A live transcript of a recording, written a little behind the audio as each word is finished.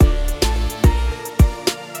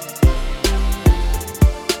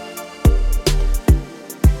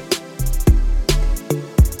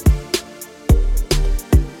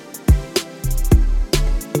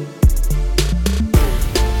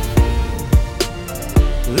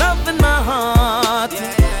love in my heart,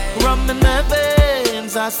 rum in my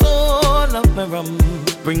veins. I so love my rum.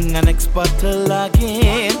 Bring an next bottle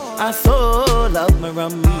again. I so love my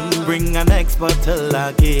rum. Bring an next bottle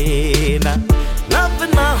again. Love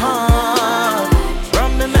in my heart,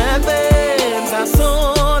 rum in my veins. I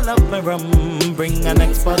so love my rum. Bring an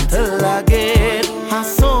next bottle again. I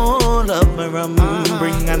so love my rum.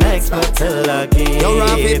 Bring an next bottle again. Yo,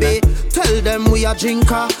 RAVI, tell them we a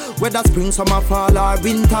drinker, whether spring, summer, fall or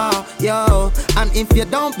winter. Yo, and if you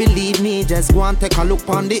don't believe me, just go and take a look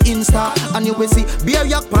on the Insta, and you will see beer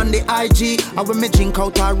yak on the IG. And when me drink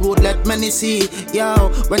out our road, let many see. Yo,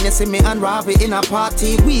 when you see me and RAVI in a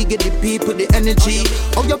party, we get the people the energy.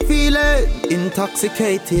 How you feeling?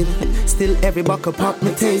 Intoxicated. Still every buckle pop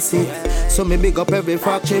me taste it. So me big up every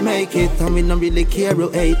factory make it, and we don't really care who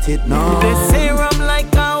hate it. No. They say I'm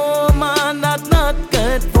like a woman, that's not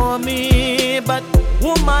good for me, but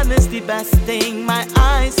woman is the best thing my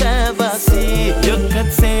eyes ever see. You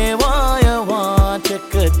could say what you want, you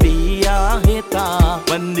could be a hitter.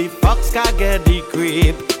 When the fox can get the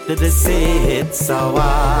creep, did they say it's so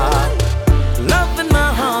hard? Love in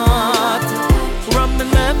my heart, rum in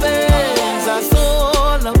my veins. I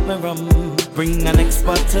so love my rum. Bring an next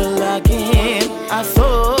bottle again. I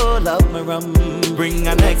so love my rum. Bring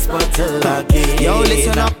an next bottle again. Yo,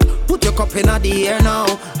 listen up. Put your cup in the air now.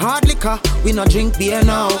 Hard liquor, we no drink beer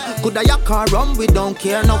now. Could I yak or rum, we don't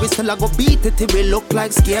care now. We still a go beat it till we look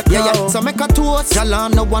like scarecrow. Yeah. So make a toast.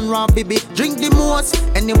 JAHLLANO one round, baby. Drink the most.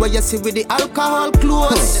 Anywhere you see with the alcohol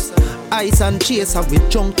close. Ice and chaser, we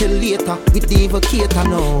drunk till later. We never cater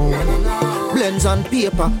now. Blends on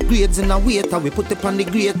paper, grades in a waiter. We put it on the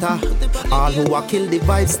grater. All who are kill the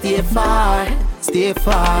vibe, stay far. Stay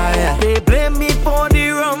far. They blame me for the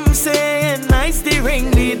rum, saying nice the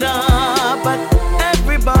ring leader, but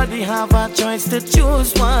everybody have a choice to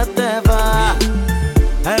choose whatever.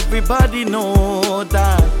 Everybody know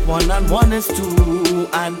that 1 and 1 is 2,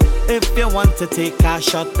 and if you want to take a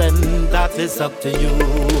shot, then that is up to you.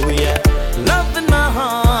 Yeah, love in my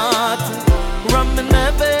heart, rum in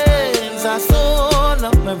my veins. I so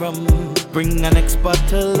love my rum. Bring an next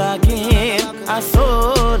bottle again. I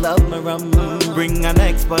so love my rum. Bring an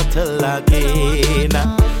next bottle again.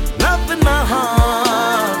 Love in my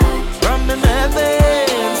heart, rum in my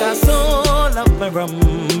veins. I so love my rum.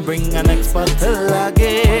 Bring an next bottle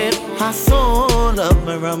again. I so love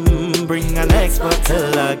my rum. Bring an next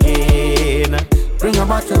bottle again. Bring a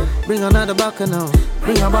bottle, bring another bucket now.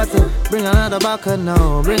 Bring a bottle, bring another bucket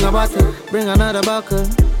now. Bring a bottle, bring another bucket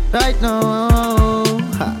right now.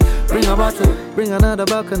 Ha. Bring a bottle, bring another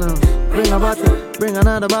bucket now. Bring a bottle, bring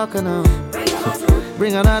another bucket now.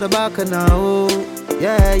 Bring another bucket now.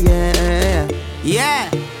 Yeah.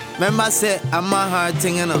 Remember I say I'm a hard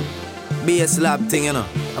thing, you know. Be a slab thing, you know.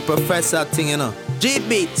 A professor thing, you know. G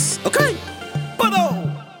beats, okay?